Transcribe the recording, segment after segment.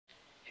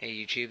Hey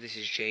YouTube, this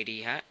is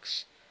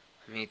JDhacks.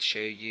 I'm here to show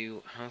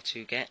you how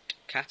to get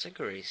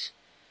categories.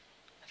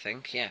 I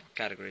think, yeah,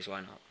 categories,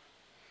 why not?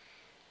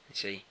 You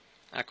see,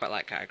 I quite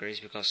like categories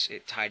because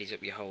it tidies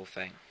up your whole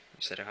thing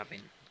instead of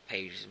having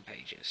pages and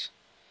pages.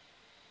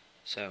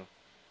 So,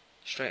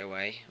 straight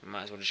away, I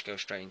might as well just go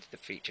straight into the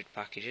featured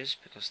packages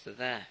because they're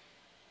there.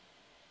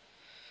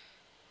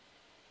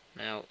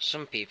 Now,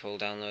 some people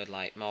download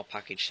like more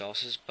package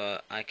sources,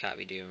 but I can't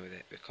be dealing with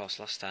it because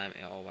last time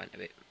it all went a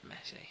bit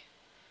messy.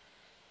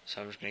 So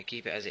I'm just going to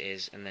keep it as it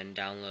is and then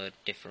download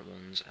different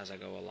ones as I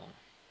go along.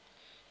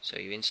 So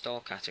you install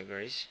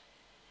categories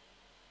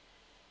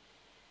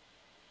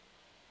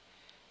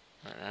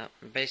like that,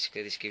 and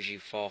basically this gives you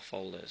 4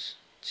 folders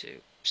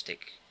to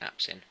stick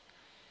apps in,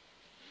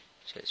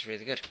 so it's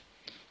really good.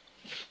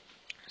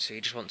 So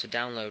you just want to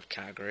download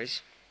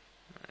categories.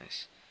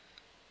 Nice.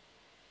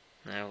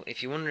 Now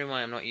if you're wondering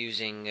why I'm not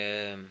using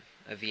a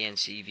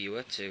VNC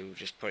viewer to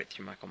just put it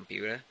through my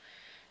computer,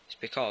 it's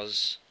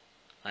because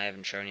I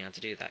haven't shown you how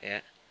to do that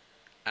yet,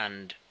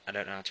 and I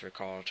don't know how to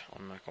record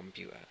on my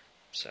computer.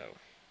 So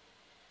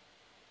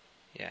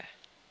yeah,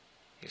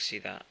 you'll see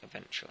that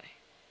eventually,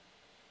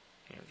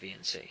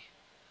 VNC.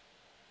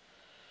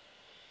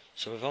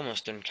 So we've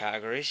almost done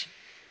categories.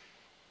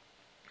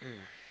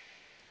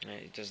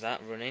 It does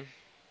that, running,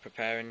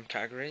 preparing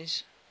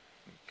categories,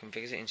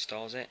 configures it,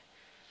 installs it,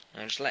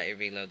 and just let it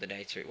reload the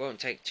data. It won't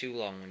take too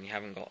long when you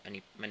haven't got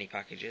many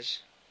packages.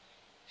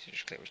 So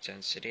just click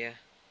return to Cydia,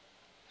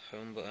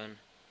 home button,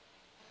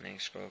 and then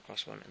scroll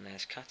across one, and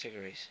there's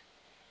categories.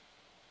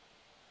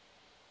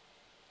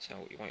 So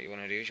what you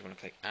want to do is you want to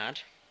click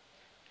add,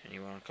 and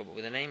you want to come up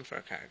with a name for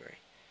a category.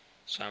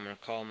 So I'm going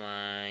to call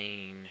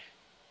mine,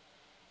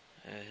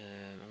 I'm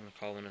going to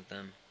call one of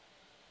them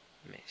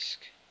MISC.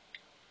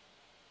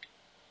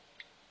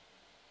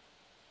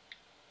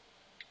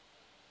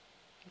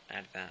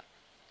 Add that.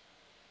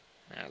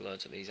 Now it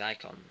loads up these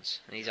icons,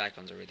 and these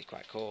icons are really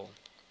quite cool.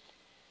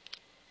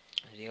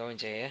 If you go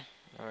into here,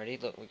 already,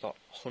 look, we've got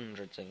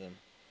hundreds of them.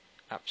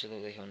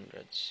 Absolutely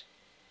hundreds.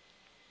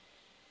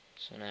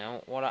 So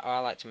now, what I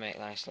like to make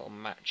nice little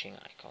matching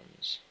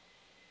icons.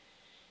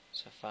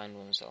 So find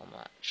ones that'll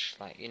match,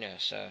 like,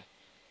 so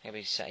maybe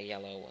a set of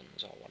yellow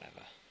ones or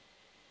whatever.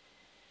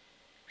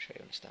 I'm sure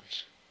you understand.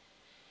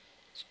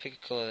 So pick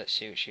a colour that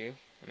suits you.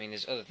 I mean,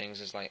 there's other things,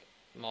 there's like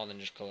more than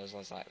just colours,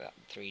 there's like that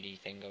 3D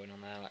thing going on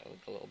there, like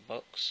the little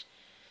books.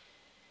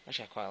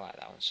 Actually, I quite like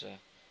that one, so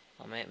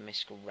I'll make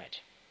MISC red.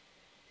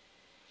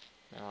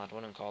 Now I'll add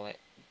one and call it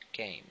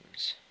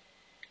games.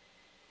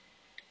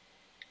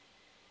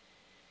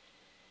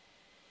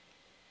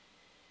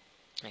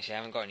 Actually, I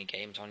haven't got any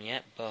games on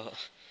yet, but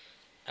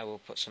I will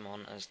put some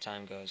on as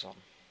time goes on,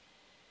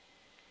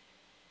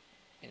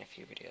 in a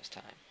few videos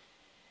time.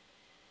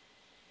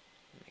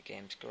 Make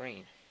games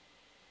green.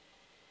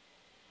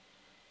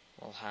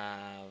 We'll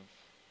have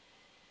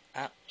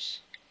apps.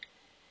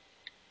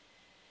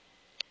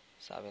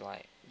 So that'll be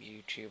like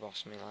YouTube or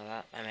something like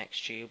that,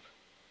 MXTube.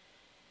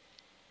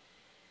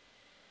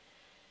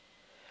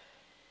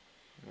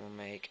 We'll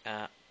make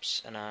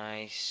apps a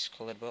nice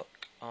coloured book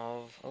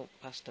of, oh,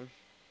 past them,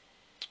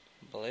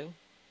 blue.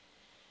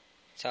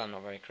 Tell I'm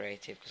not very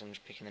creative because I'm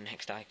just picking the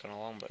next icon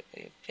along, but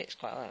it fits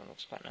quite well, it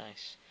looks quite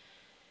nice.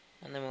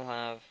 And then we'll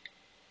have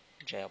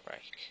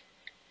jailbreak.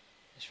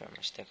 This is where I'm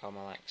going to stick all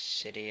my like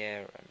Cydia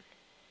and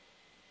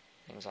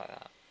things like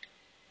that.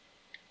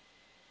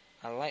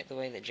 I like the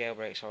way that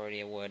jailbreak's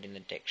already a word in the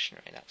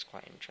dictionary, that's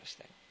quite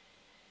interesting.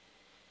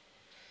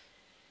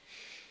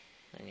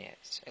 And yeah,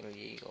 it's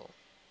illegal.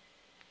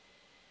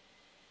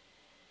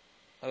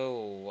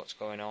 Oh, what's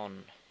going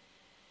on?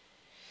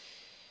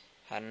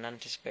 Hadn't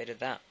anticipated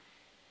that.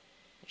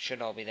 It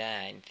should all be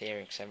there in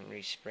theory because I haven't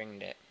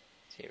respringed it.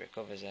 See, it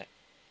recovers it.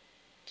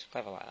 It's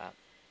clever like that.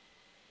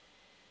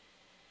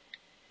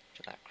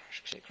 Should that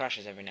crash? Because it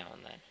crashes every now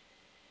and then.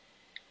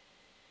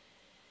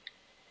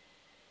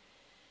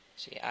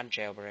 So you add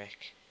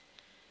jailbreak.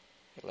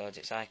 It loads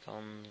its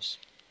icons.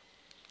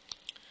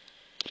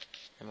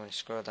 I'm going to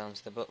scroll down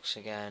to the books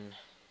again.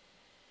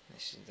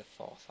 This is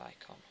the 4th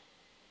icon.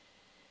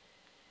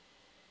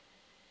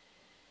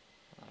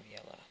 I'll have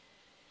yellow.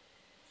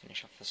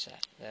 Finish off the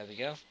set. There we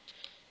go.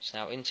 So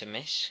now into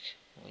MISC,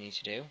 what we need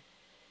to do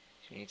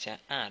is we need to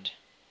add.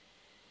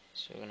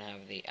 So we're going to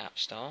have the App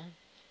Store,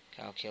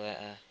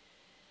 calculator,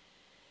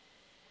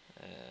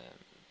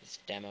 this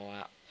demo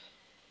app,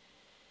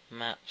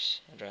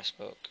 maps, address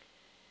book,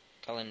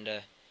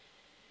 calendar,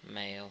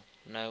 mail,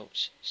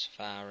 notes,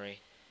 Safari,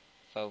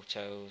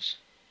 photos,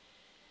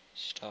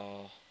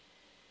 store,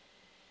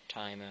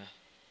 timer,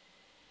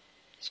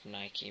 some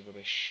Nike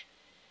rubbish,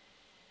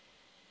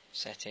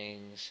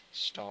 settings,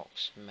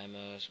 stocks,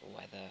 memos,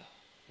 weather,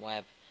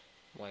 web,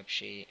 web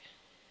sheet,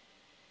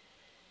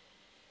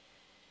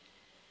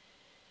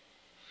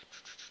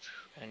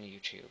 and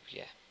YouTube.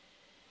 Yeah,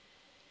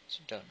 it's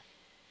done.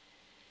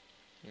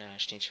 Now I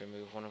just need to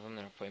remove one of them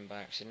that I put in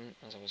by accident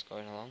as I was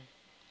going along.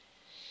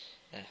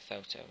 There,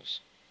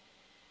 photos.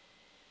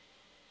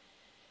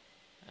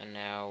 And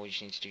now we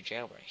just need to do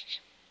jailbreak.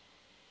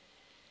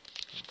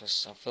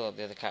 because I'll fill up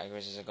the other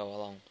categories as I go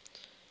along.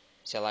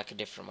 See, I like a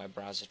different web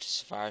browser to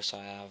Safari, so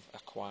I have a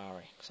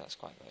Query, because that's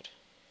quite good,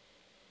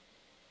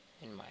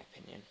 in my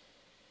opinion.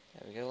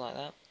 There we go, like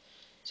that.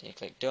 So you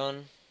click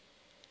Done,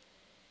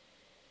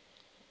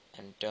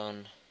 and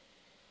Done,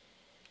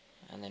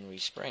 and then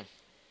Respring.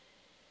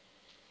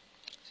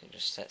 So it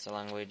just sets the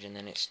language, and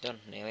then it's done.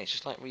 Nearly, it's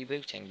just like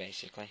rebooting,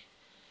 basically.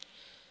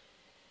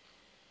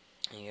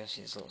 And you go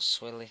see this little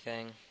swirly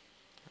thing,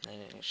 and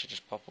then it should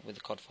just pop up with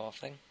the COD4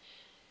 thing,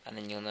 and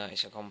then you'll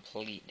notice a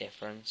complete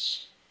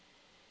difference.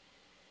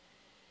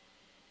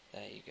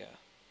 There you go.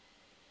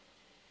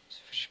 So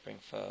if we just bring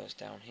photos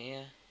down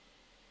here,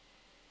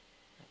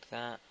 like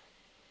that,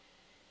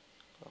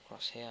 go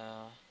across here.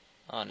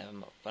 Oh, I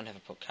never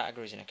put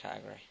categories in a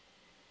category.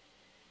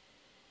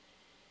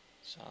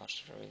 So I'll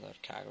just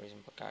reload categories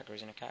and put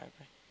categories in a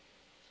category.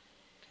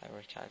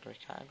 Category, category,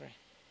 category.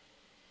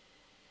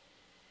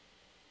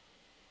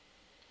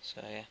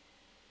 So yeah,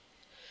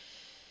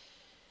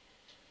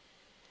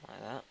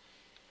 like that.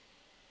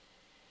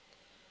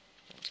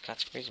 Go to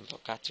categories and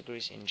put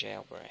categories in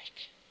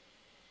jailbreak.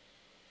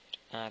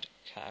 Add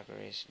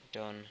categories,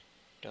 done,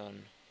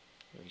 done,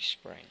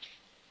 respring.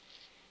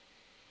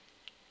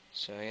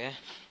 So yeah,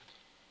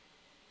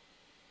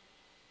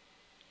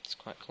 it's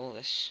quite cool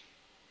this.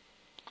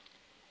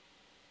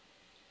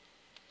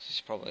 This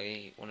is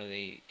probably one of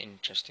the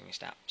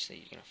interestingest apps that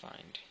you're going to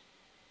find.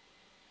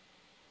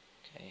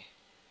 Okay,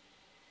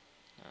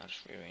 I'll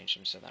just rearrange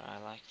them so that I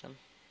like them.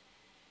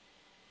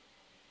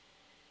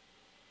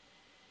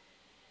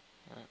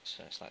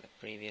 So it's like the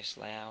previous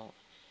layout.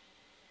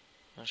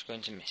 I'm just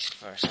going to Mist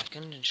for a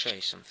second and show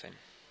you something.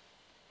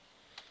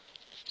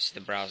 This is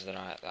the browser that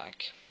I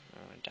like.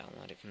 I'm going to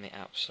download it from the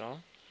App Store,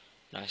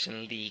 nice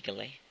and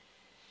legally.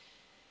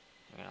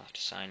 I'm going to have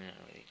to sign in.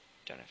 I really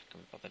don't know if I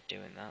can bother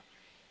doing that.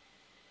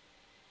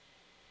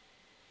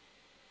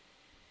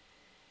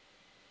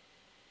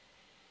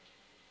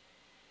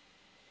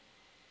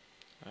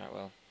 Alright,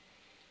 well,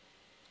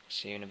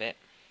 see you in a bit.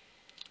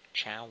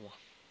 Ciao.